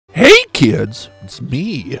kids. It's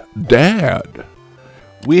me, Dad.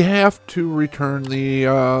 We have to return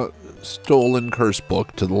the stolen curse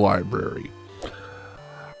book to the library.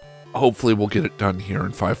 Hopefully we'll get it done here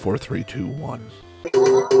in 5, 4, 3, 2, 1.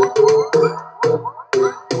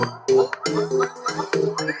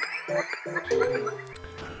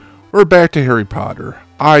 We're back to Harry Potter.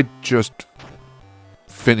 I just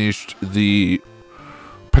finished the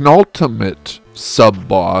penultimate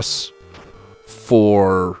sub-boss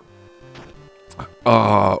for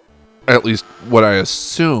at least what I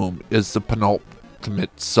assume is the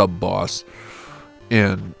penultimate sub-boss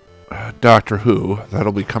in Doctor Who.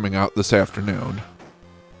 That'll be coming out this afternoon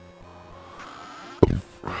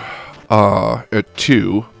at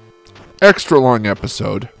 2. Extra long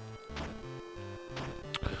episode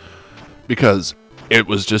because it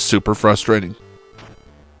was just super frustrating.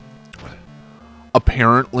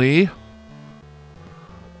 Apparently,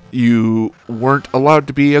 you weren't allowed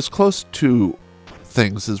to be as close to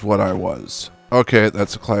things as what I was. Okay,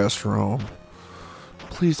 that's a classroom.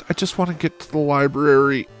 Please, I just want to get to the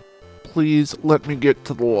library. Please, let me get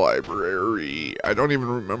to the library. I don't even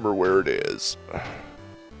remember where it is.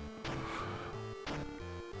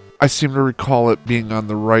 I seem to recall it being on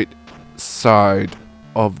the right side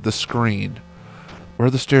of the screen. Where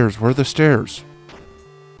are the stairs? Where are the stairs?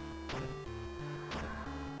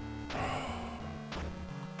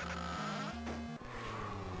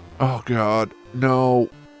 Oh, God. No.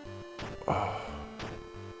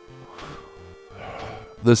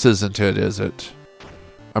 This isn't it, is it?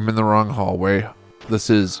 I'm in the wrong hallway. This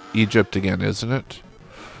is Egypt again, isn't it?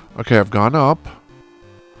 Okay, I've gone up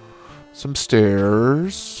some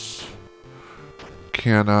stairs.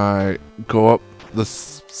 Can I go up the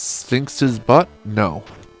Sphinx's butt? No.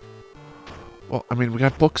 Well, I mean, we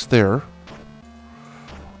got books there.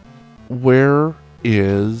 Where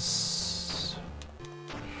is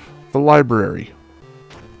the library?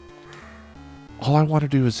 All I want to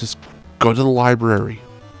do is just go to the library.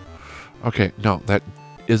 Okay, no, that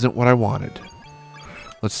isn't what I wanted.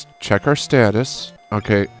 Let's check our status.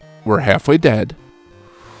 Okay, we're halfway dead.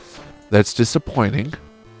 That's disappointing.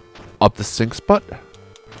 Up the Sphinx butt?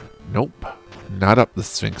 Nope, not up the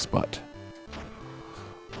Sphinx butt.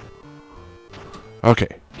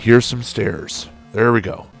 Okay, here's some stairs. There we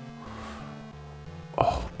go.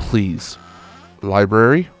 Oh, please.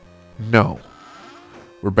 Library? No.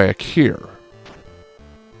 We're back here.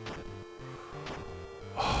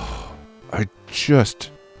 Oh, I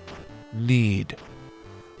just need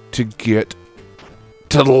to get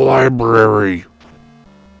to the library.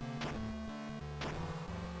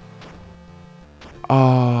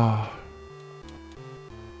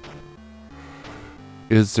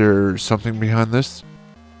 Is there something behind this?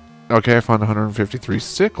 Okay, I found 153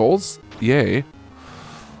 sickles. Yay.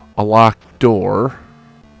 A locked door.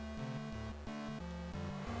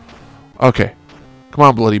 Okay. Come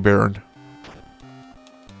on, Bloody Baron.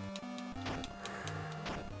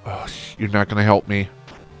 Oh, you're not going to help me.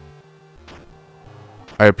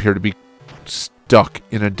 I appear to be stuck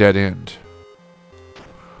in a dead end.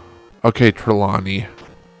 Okay, Trelawney.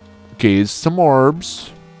 Gaze some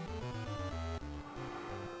orbs.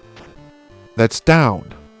 That's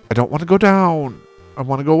down. I don't want to go down. I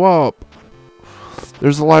want to go up.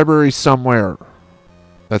 There's a library somewhere.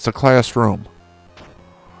 That's a classroom.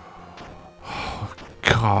 Oh,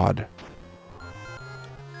 God.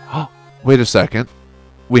 Oh, wait a second.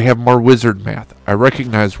 We have more wizard math. I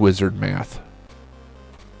recognize wizard math.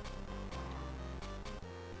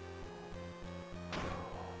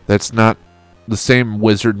 That's not the same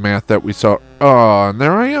wizard math that we saw. Oh, and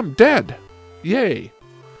there I am, dead. Yay.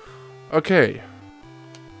 Okay.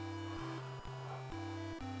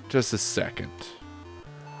 Just a second.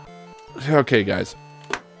 Okay, guys.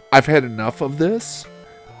 I've had enough of this.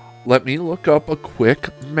 Let me look up a quick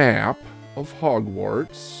map of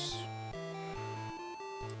Hogwarts.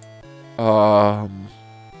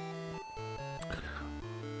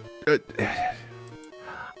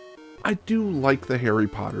 I do like the Harry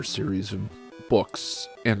Potter series of books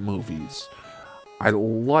and movies. I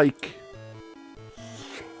like...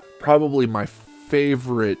 Probably my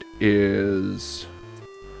favorite is...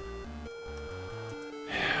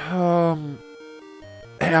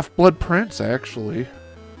 Half-Blood Prince, actually.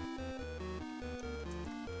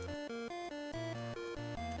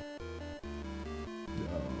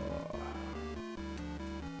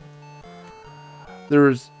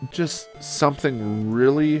 There's just something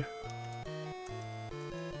really...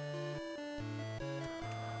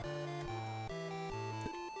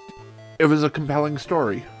 It was a compelling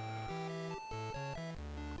story.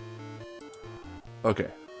 Okay.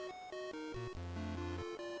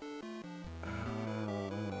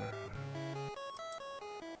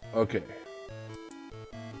 Okay.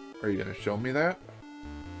 Are you going to show me that?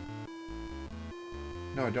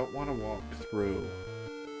 No, I don't want to walk through.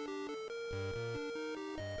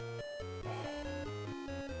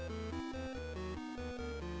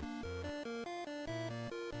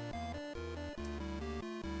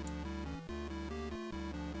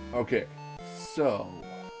 Okay, so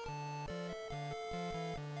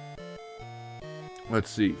let's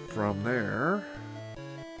see, from there,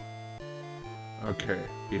 okay,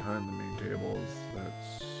 behind the main tables,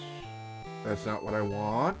 that's not what I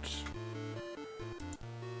want.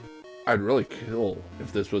 I'd really kill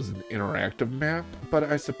if this was an interactive map, but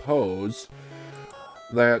I suppose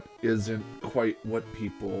that isn't quite what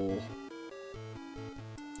people...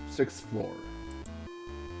 6th floor.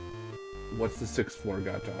 What's the 6th floor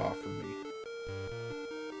got to offer me?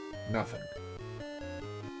 Nothing.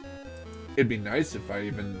 It'd be nice if I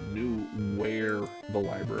even knew where the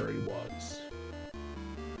library was.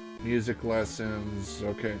 Music lessons.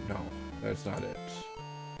 Okay, no, that's not it.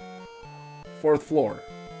 4th floor.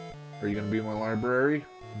 Are you going to be in my library?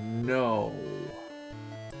 No.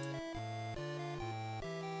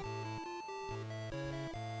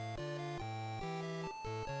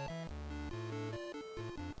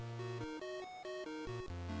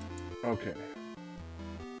 Okay.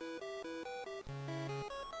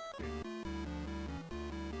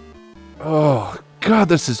 Oh, God,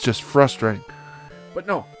 this is just frustrating. But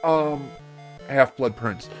no, Half-Blood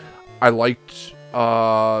Prince. I liked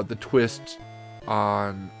the twist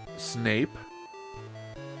on Snape.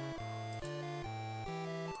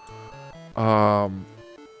 Of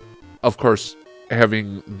course,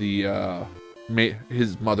 having the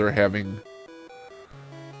his mother having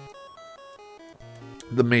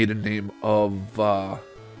the maiden name of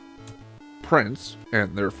Prince,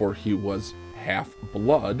 and therefore he was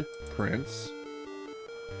half-blood Prince.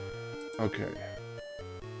 Okay.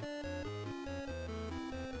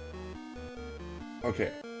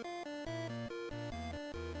 Okay.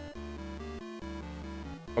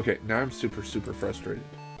 Okay, now I'm super frustrated.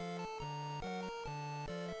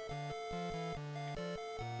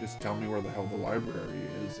 Just tell me where the hell the library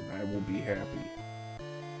is, and I will be happy.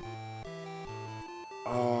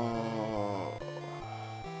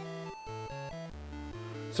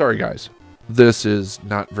 Sorry, guys. This is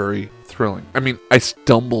not very thrilling. I mean, I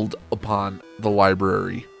stumbled upon the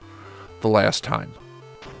library the last time.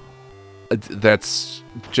 That's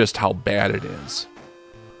just how bad it is.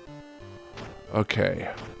 Okay.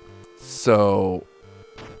 So,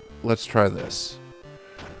 let's try this.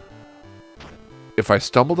 If I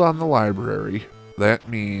stumbled on the library, that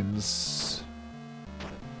means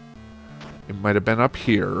it might have been up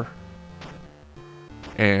here.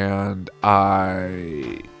 And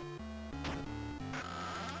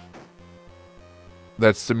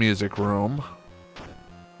that's the music room.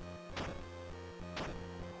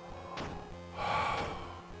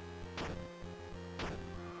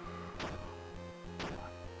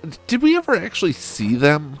 Did we ever actually see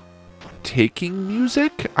them taking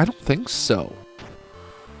music? I don't think so.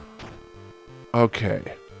 Okay.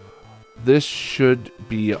 This should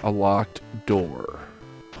be a locked door.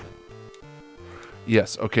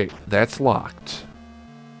 Yes, okay, that's locked.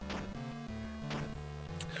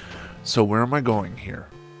 So where am I going here?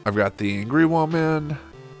 I've got the angry woman.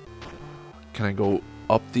 Can I go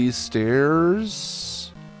up these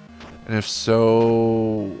stairs? And if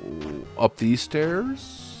so, up these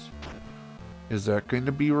stairs? Is that going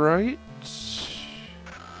to be right?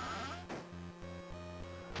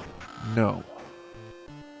 No.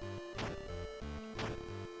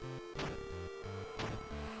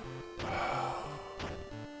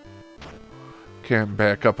 Okay, I'm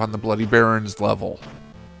back up on the Bloody Barons level.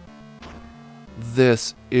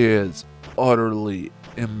 This is utterly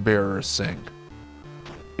embarrassing.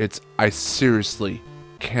 I seriously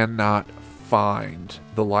cannot find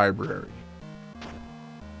the library.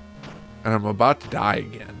 And I'm about to die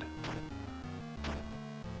again.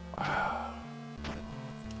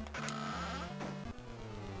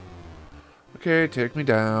 Okay, take me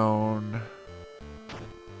down.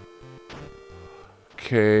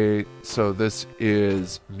 Okay, so this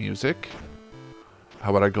is music. How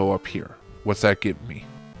about I go up here? What's that give me?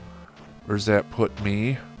 Where does that put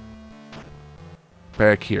me?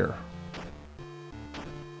 Back here.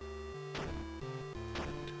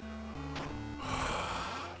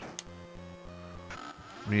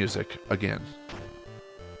 Music again.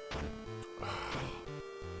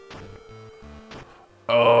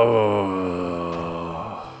 Oh.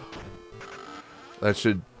 That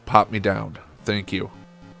should pop me down. Thank you.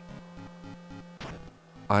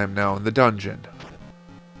 I am now in the dungeon.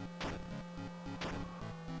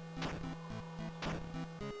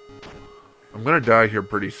 I'm gonna die here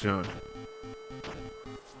pretty soon.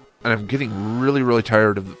 And I'm getting really, really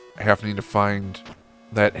tired of having to find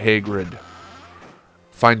that Hagrid.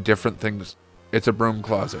 Find different things. It's a broom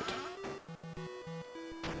closet.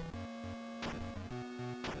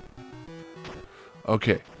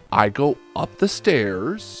 Okay, I go up the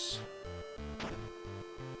stairs.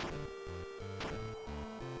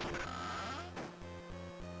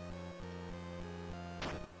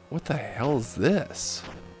 What the hell is this?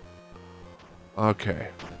 Okay.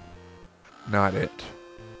 Not it.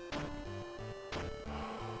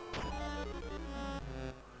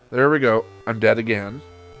 There we go. I'm dead again.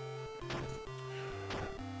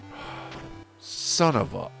 Son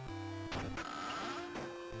of a...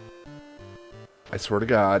 I swear to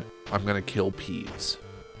God, I'm gonna kill Peeves.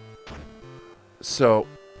 So...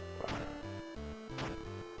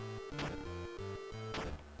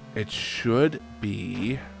 it should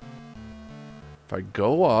be... if I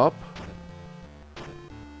go up...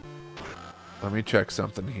 let me check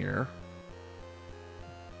something here.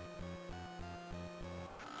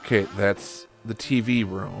 Okay, that's the TV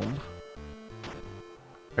room.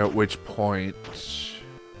 At which point...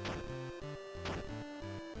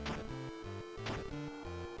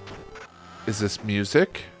 is this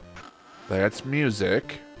music? That's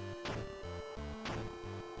music.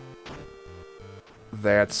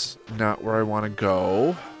 That's not where I want to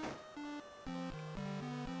go.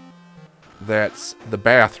 That's the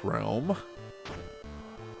bathroom.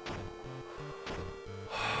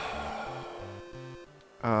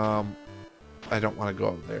 I don't want to go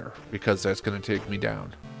up there because that's going to take me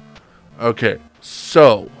down. Okay,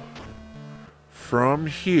 so from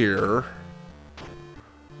here,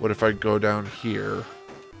 what if I go down here?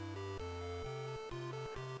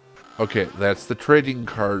 Okay, that's the trading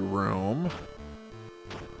card room.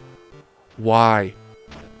 Why?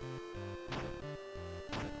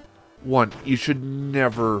 One, you should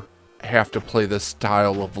never have to play this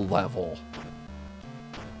style of level.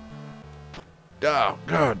 Oh,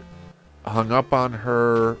 God. Hung up on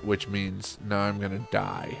her, which means now I'm going to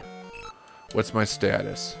die. What's my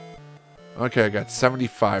status? Okay, I got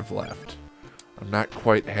 75 left. I'm not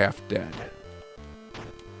quite half dead.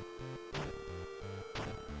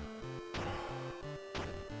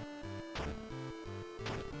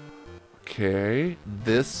 Okay,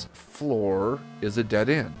 this floor is a dead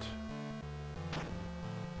end.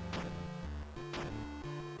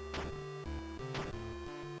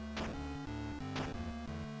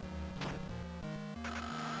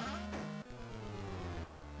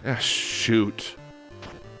 Ah, shoot.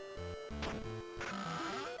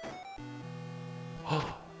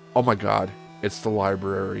 Oh my God, it's the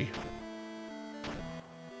library.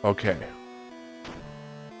 Okay.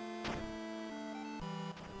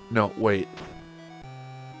 No, wait.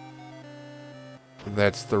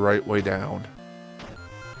 That's the right way down.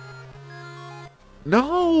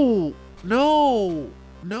 No! No!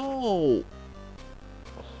 No!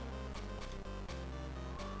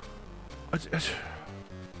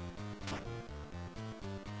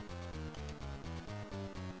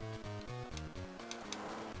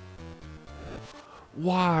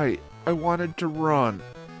 Why? I wanted to run.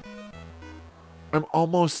 I'm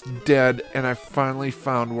almost dead, and I finally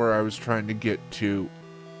found where I was trying to get to.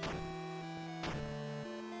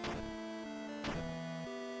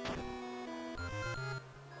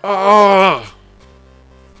 Oh!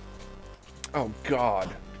 Oh, God.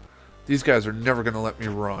 These guys are never going to let me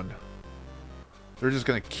run. They're just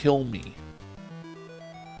going to kill me.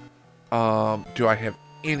 Do I have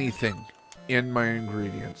anything in my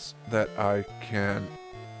ingredients that I can...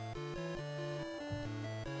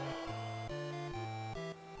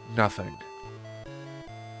 Nothing.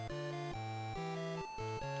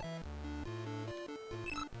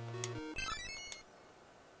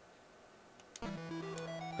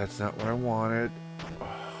 That's not what I wanted.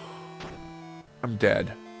 I'm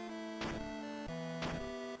dead.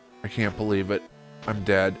 I can't believe it. I'm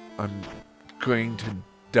dead. I'm going to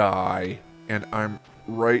die. And I'm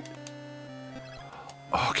right...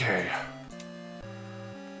 Okay.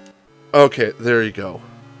 Okay, there you go.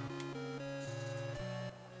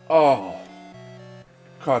 Oh.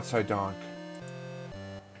 Caught Sidonk.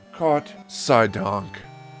 Caught Sidonk.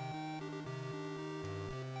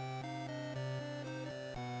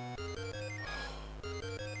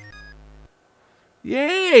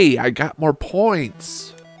 Yay! I got more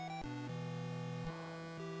points.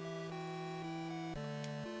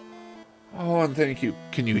 Oh, and thank you.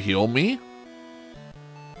 Can you heal me?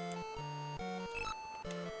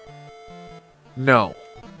 No.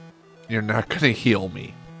 You're not going to heal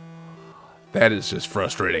me. That is just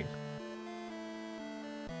frustrating.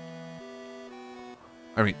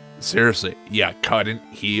 I mean, seriously, yeah, couldn't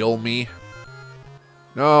heal me?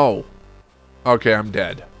 No. Okay, I'm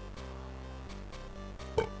dead.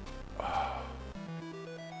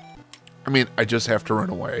 I mean, I just have to run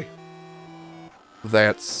away.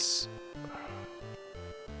 That's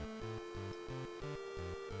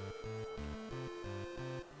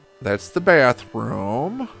the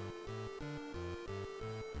bathroom.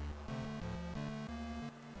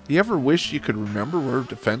 You ever wish you could remember where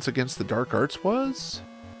Defense Against the Dark Arts was?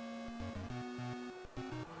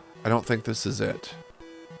 I don't think this is it.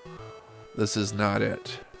 This is not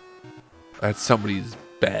it. That's somebody's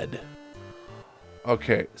bed.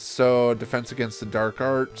 Okay, so Defense Against the Dark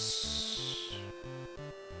Arts.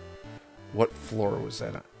 What floor was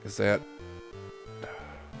that on? Is that...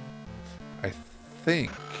 I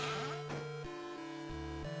think...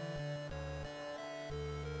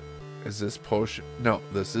 Is this potion? No,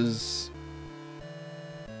 this is...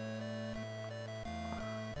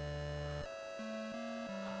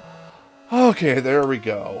 Okay, there we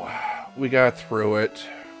go. We got through it.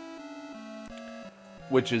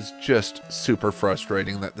 Which is just super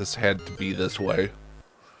frustrating that this had to be this way.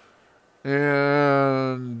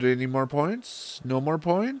 And any more points? No more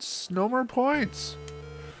points? No more points.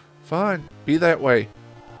 Fine, be that way.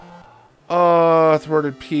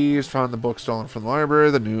 Thwarted Peeves, found the book stolen from the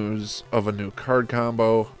library, the news of a new card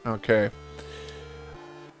combo. Okay.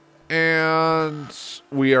 And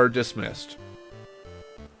we are dismissed.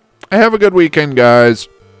 Have a good weekend, guys.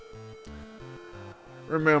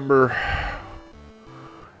 Remember,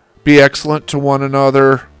 be excellent to one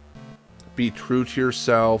another, be true to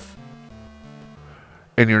yourself,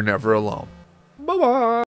 and you're never alone.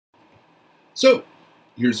 Bye-bye. So,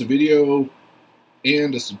 here's a video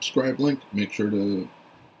and a subscribe link. Make sure to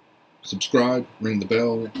subscribe, ring the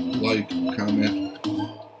bell, like, comment,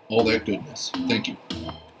 all that goodness. Thank you.